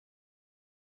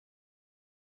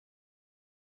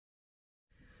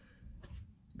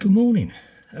Good morning.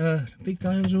 The big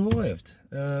day has arrived.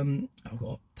 I've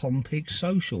got a Pondpigs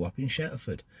social up in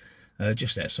Shatterford,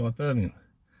 just outside Birmingham.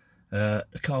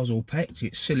 The car's all packed.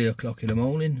 It's silly o'clock in the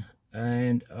morning,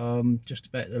 and I'm just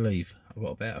about to leave. I've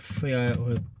got about a 3 hour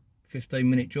or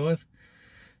 15-minute drive,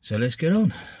 so let's get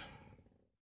on.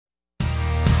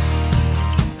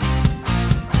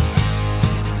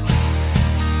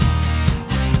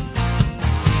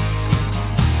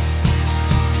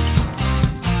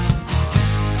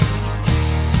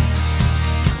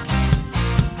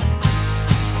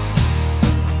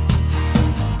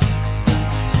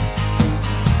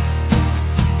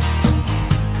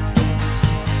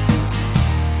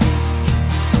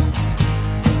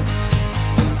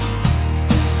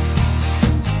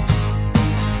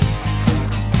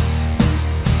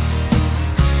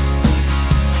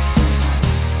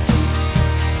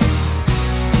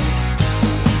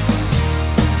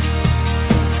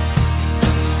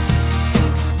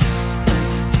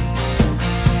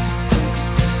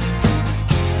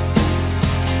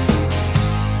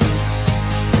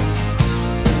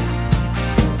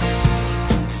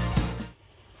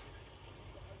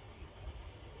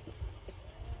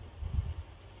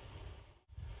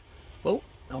 Well,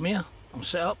 I'm here, I'm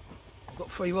set up, I've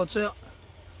got 3 rods out,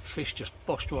 fish just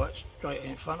bossed right straight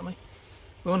in front of me.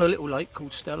 We're on a little lake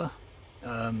called Stella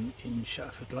in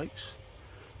Shatterford Lakes.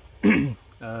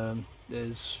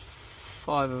 There's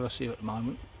 5 of us here at the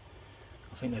moment.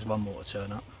 I think there's 1 more to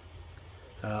turn up.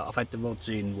 I've had the rods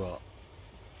in, what,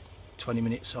 20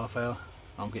 minutes, half hour.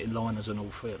 I'm getting liners on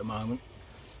all 3 at the moment.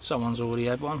 Someone's already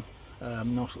had one,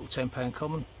 nice little £10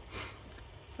 common.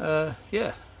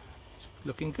 Yeah.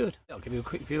 Looking good. I'll give you a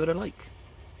quick view of the lake.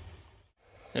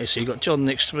 There, so you've got John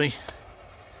next to me.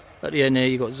 At the end there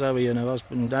you've got Zoe and her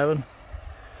husband Darren.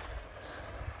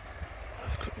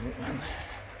 Quick look, man.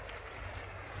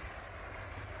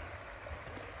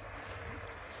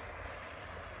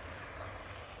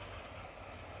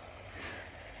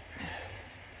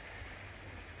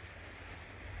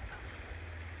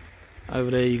 Over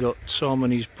there you got Tom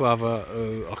and his brother,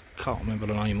 who I can't remember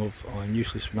the name of. I'm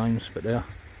useless with names, but there.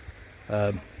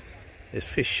 There's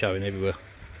fish showing everywhere.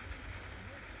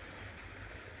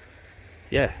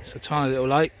 Yeah, it's a tiny little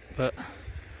lake, but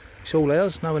it's all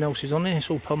ours. No one else is on there. It's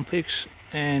all Pondpigs,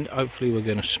 and hopefully we're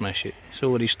going to smash it. It's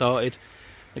already started.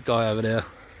 The guy over there,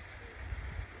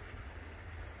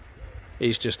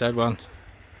 he's just had one.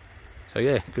 So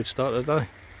yeah, good start of the day.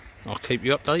 I'll keep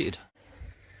you updated.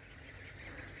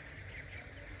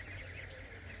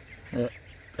 Yeah,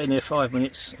 been here 5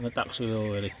 minutes and the ducks are here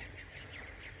already.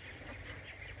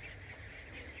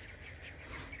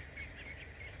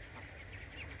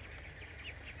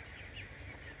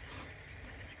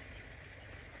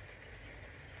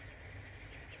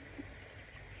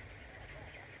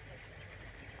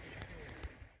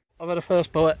 I've had a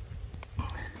first bite.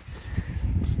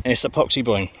 It's a poxy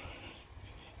bream.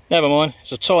 Never mind,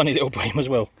 it's a tiny little bream as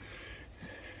well.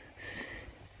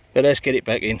 But let's get it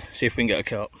back in, see if we can get a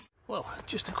carp. Well,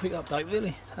 just a quick update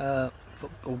really.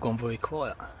 All gone very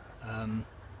quiet. There's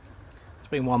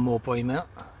been 1 more bream out.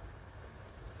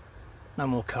 No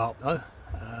more carp though.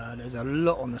 There's a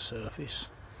lot on the surface,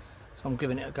 so I'm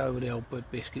giving it a go with the old bread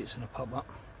biscuits and a pop up.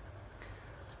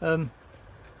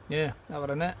 Yeah, other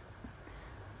than that,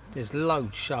 there's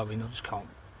loads showing. I just can't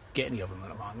get any of them at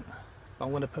the moment. But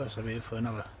I'm going to persevere for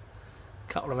another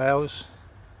couple of hours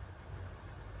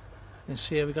and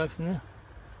see how we go from there.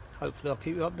 Hopefully I'll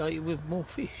keep you updated with more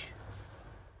fish.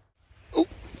 Oh.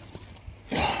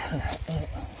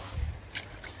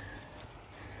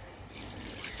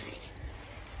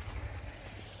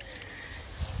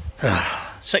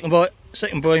 Second bite,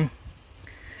 second bream.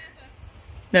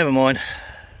 Never mind.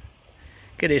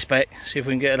 Get this back, see if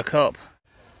we can get a carp.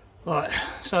 Right,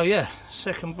 so yeah,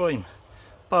 second bream.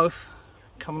 Both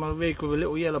coming on a rig with a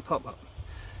little yellow pop-up.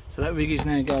 So that rig is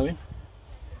now going.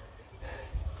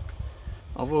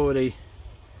 I've already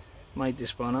made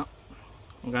this one up.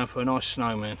 I'm going for a nice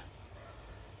snowman.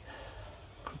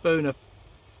 Kabuna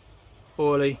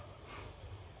boilie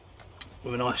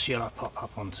with a nice yellow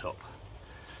pop-up on top.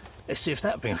 Let's see if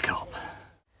that'll bring a carp.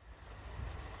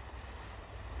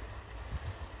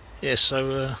 Yeah,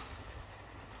 so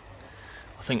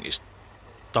I think it's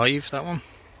Dave, that one.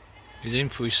 He's in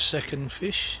for his second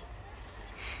fish.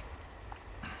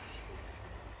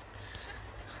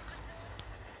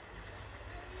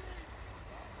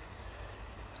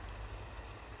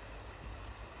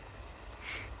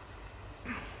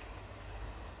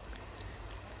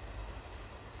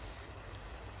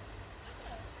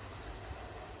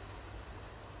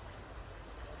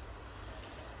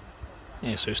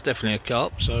 Yeah, so it's definitely a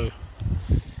carp, so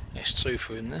there's 2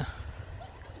 for him there.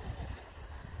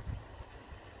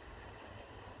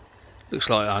 Looks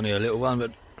like only a little one,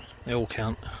 but they all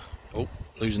count. Oh,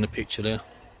 losing the picture there.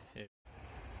 Yeah.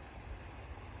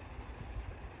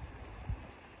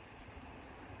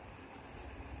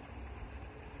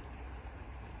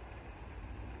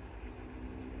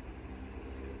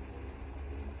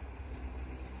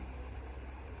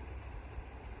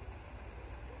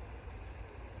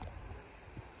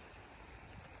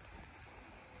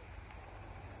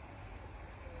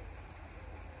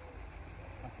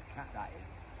 That's a cat, that is.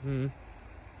 Hmm.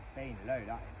 Staying low,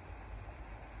 that is.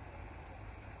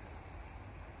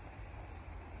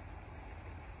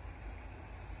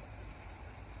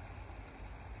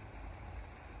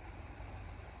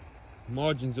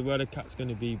 Margins are where the cat's going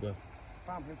to be, bro.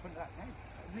 Found in front of that tent.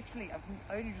 Literally,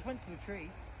 I only just went to the tree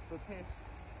for a piss.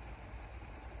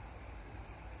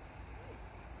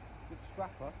 Good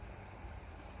scrapper.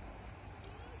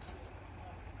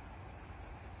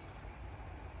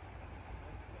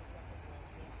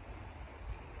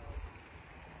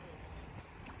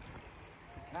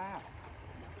 Ah,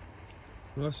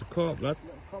 Well, that's a carp, lad.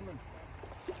 little common.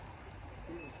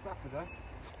 Little scrapper there.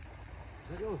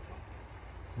 Is it yours?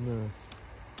 No.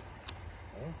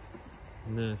 Eh?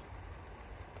 No.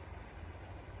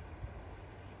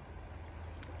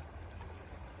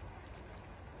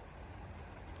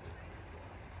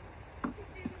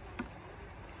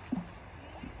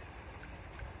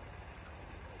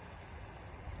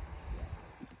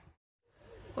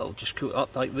 Well, just quick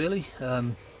update really.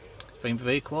 It's been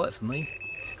very quiet for me.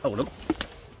 Hold on.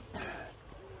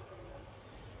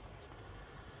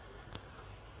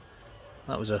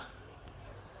 That was a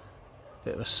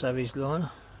bit of a savage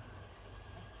liner.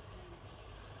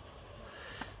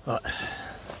 Right.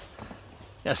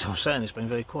 That's what I'm saying, it's been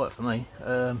very quiet for me.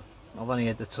 I've only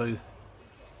had the 2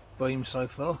 breams so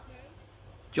far.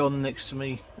 John next to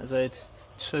me has had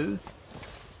 2.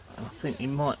 And I think he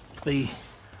might be...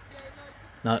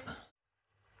 No.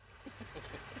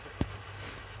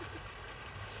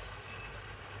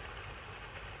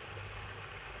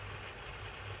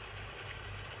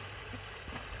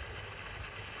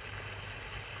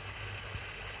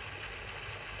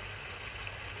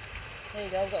 There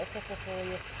you go, I've got a couple for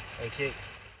you. Thank you.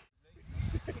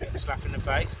 Get a slap in the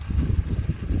face.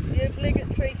 The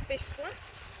obligatory fish slap.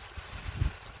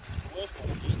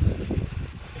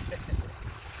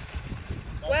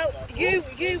 Well, you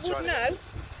would know.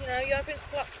 You know, you have been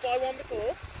slapped by one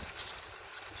before.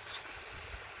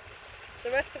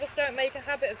 The rest of us don't make a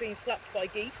habit of being slapped by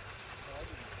geese.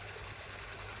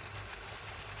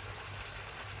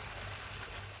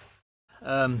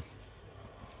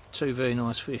 Two very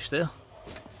nice fish there.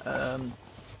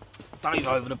 Dave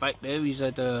over the back there, he's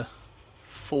had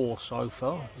 4 so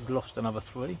far. He's lost another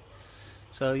 3.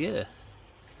 So yeah,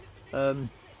 I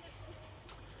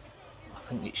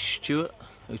think it's Stuart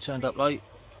who turned up late.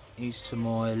 He's to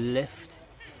my left.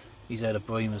 He's had a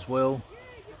bream as well.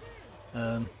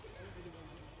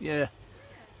 Yeah,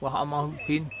 well, I'm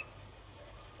hoping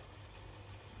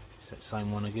it's that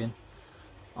same one again.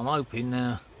 I'm hoping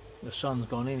now the sun's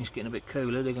gone in, it's getting a bit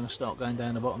cooler, they're going to start going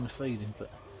down the bottom and feeding,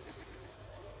 but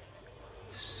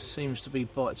seems to be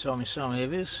bite time in some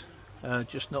areas,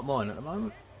 just not mine at the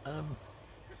moment.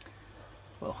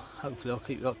 Well, hopefully I'll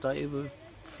keep you updated with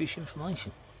fish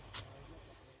information.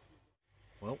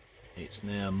 Well, it's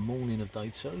now morning of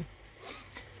day 2.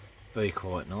 Very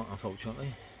quiet night,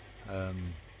 unfortunately.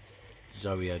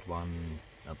 Zoe had one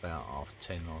about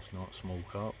 10:30 last night, small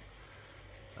carp.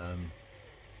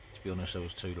 To be honest, I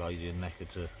was too lazy and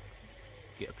knackered to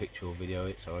get a picture or video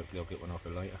it, so hopefully I'll get one off her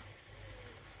later.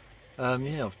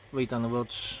 Yeah, I've redone the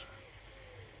rods,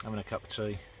 having a cup of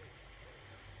tea,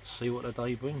 see what the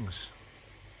day brings.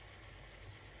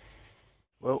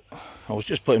 Well, I was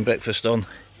just putting breakfast on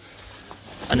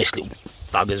and this little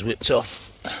bugger's whipped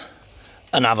off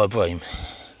another bream.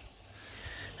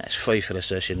 That's 3 for the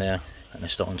session now and they're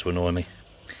starting to annoy me.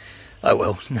 Oh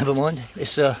well, never mind.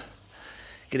 Let's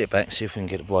get it back, see if we can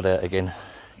get the rod out again,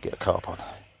 get a carp on.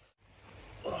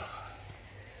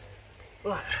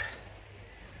 Right.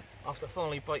 After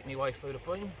finally breaking my way through the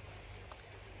bream,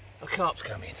 a carp's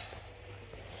come in.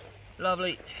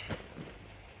 Lovely,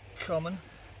 common,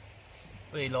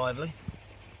 very lively.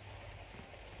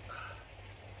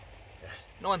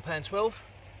 £9.12.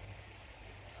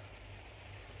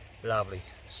 Lovely,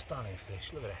 stunning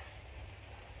fish, look at that.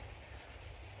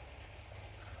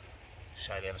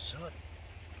 Show the other side.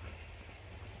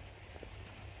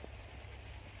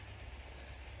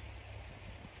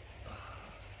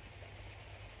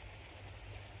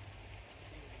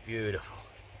 Beautiful.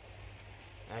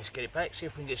 Now let's get it back, see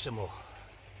if we can get some more.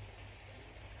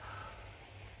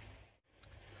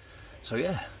 So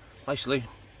yeah, basically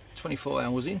 24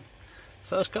 hours in,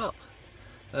 first carp.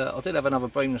 I did have another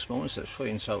bream this morning, so it's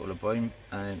 3 in total of bream,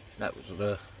 and that was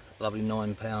a lovely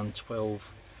 £9.12.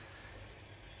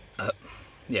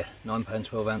 Yeah,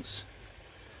 £9.12 ounce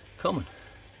common.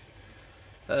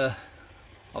 I've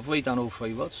redone all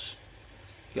 3 rods,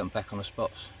 get them back on the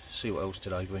spots, see what else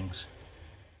today brings.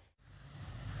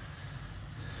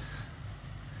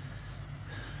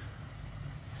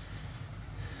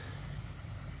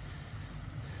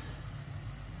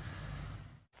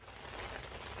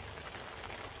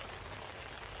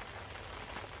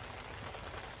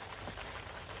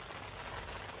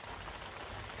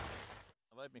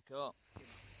 I've had my carp.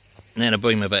 Now the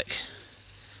breamer back.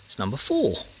 It's number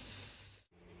 4.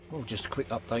 Well, just a quick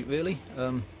update really.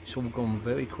 It's all gone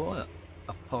very quiet,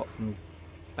 apart from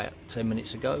about 10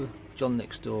 minutes ago. John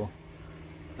next door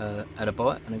had a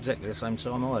bite, and exactly the same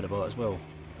time I had a bite as well.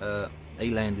 He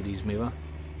landed his mirror,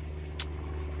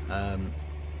 and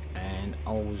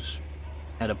I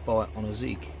had a bite on a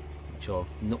zig, which I've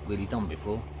not really done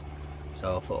before,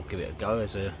 so I thought I'd give it a go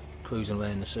as a cruising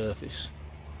around the surface.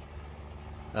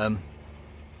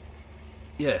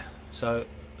 Yeah, so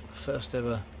first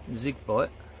ever zig bite,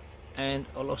 and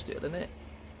I lost it at the net.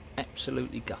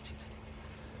 Absolutely gutted,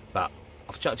 but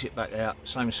I've chucked it back out,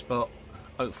 same spot.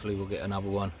 Hopefully we'll get another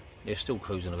one. They're still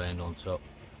cruising around on top,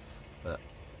 but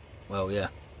well, yeah,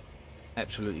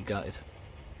 absolutely gutted.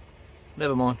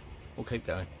 Never mind, we'll keep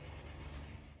going.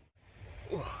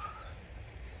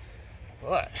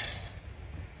 Right,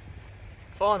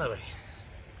 finally,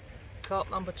 carp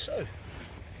number 2.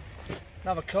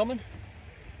 Another common.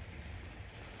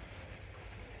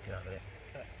 Get over there.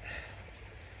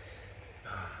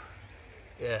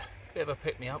 Yeah, bit of a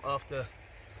pick me up after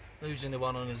losing the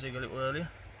one on the zig a little earlier.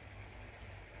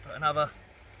 But another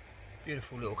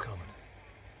beautiful little common.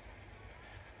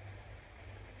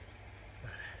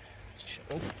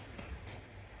 Oh,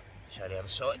 show the other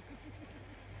side.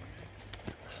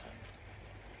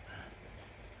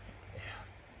 Yeah.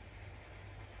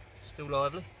 Still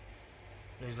lively.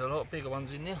 There's a lot of bigger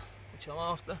ones in there, which I'm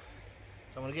after.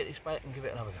 So I'm going to get this back and give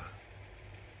it another go.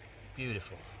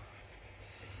 Beautiful.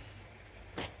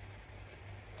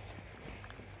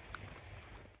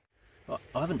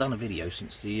 I haven't done a video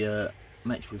since the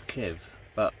match with Kev,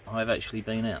 but I've actually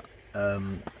been out. I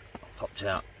popped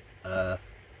out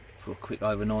for a quick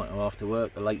overnight or after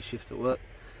work, a late shift at work,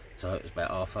 so it was about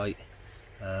 8:30.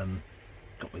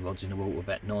 Got my rods in the water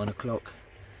about 9 o'clock,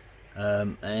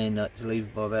 and I had to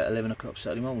leave by about 11 o'clock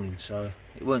Saturday morning, so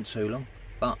it weren't too long,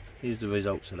 but here's the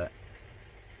results of that.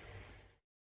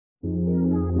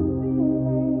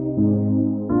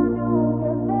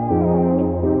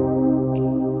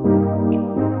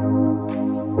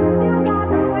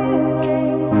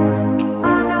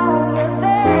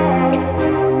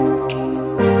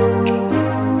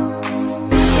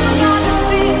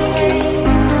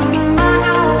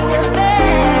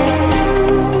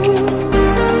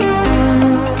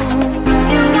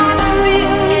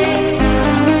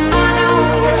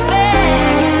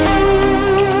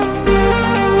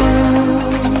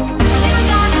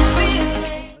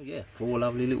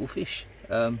 Lovely little fish.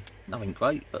 Nothing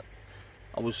great, but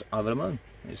I was over the moon.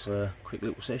 It's a quick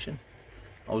little session.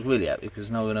 I was really happy because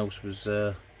no one else was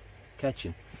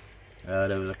catching.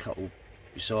 There was a couple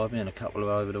beside me and a couple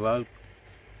over the road.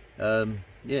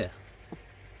 Yeah.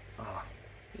 Oh,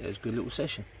 yeah, it was a good little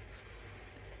session.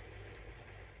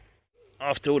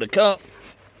 After all the carp,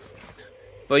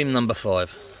 bream number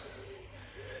 5.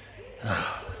 I'm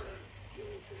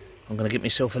going to get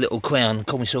myself a little crown and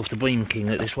call myself the bream king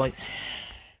at this rate.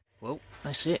 Well,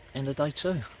 that's it, end of day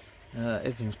 2.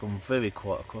 Everything's gone very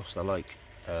quiet across the lake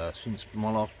since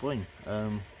my last bream.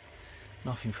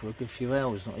 Nothing for a good few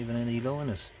hours, not even any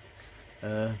liners.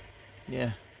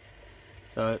 Yeah,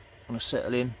 so I'm going to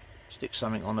settle in, stick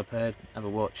something on the pad, have a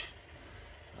watch,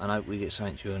 and hope we get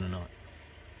something during the night.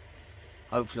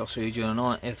 Hopefully I'll see you during the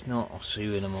night. If not, I'll see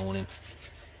you in the morning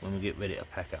when we get ready to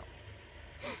pack up.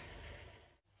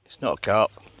 It's not a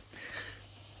carp,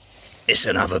 it's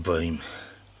another bream.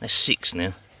 That's 6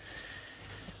 now.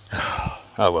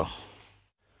 Oh well.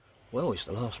 Well, it's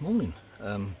the last morning.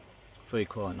 Very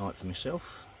quiet night for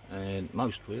myself, and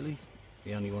most really.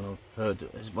 The only one I've heard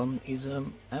that has won is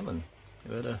Alan,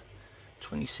 who had a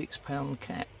 26-pound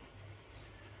cat.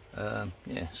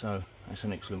 Yeah, so that's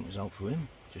an excellent result for him.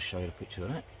 Just show you a picture of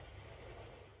that.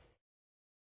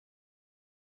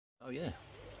 Oh yeah,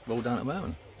 well done to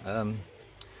Alan.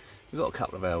 We've got a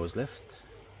couple of hours left.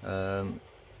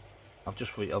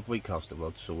 I've recast the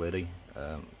rods already.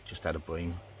 Just had a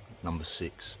bream, number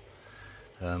 6.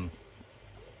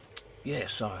 Yeah,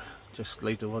 so just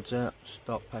leave the rods out,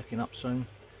 start packing up soon.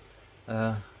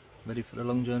 Ready for the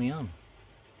long journey home.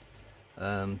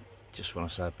 Just want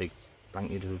to say a big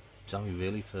thank you to Zoe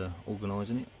really for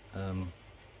organising it.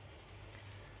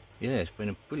 Yeah, it's been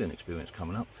a brilliant experience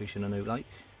coming up, fishing a new lake,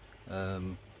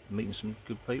 meeting some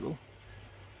good people,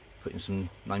 putting some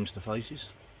names to faces,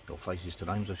 or faces to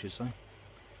names I should say.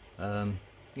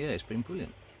 Yeah, it's been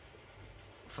brilliant.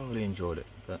 Thoroughly enjoyed it,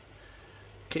 but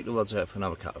keep the rods out for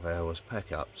another couple of hours,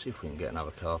 pack up, see if we can get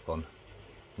another carp on.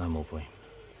 No more bream.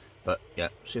 But yeah,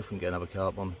 see if we can get another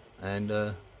carp on, and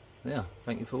yeah,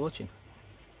 thank you for watching.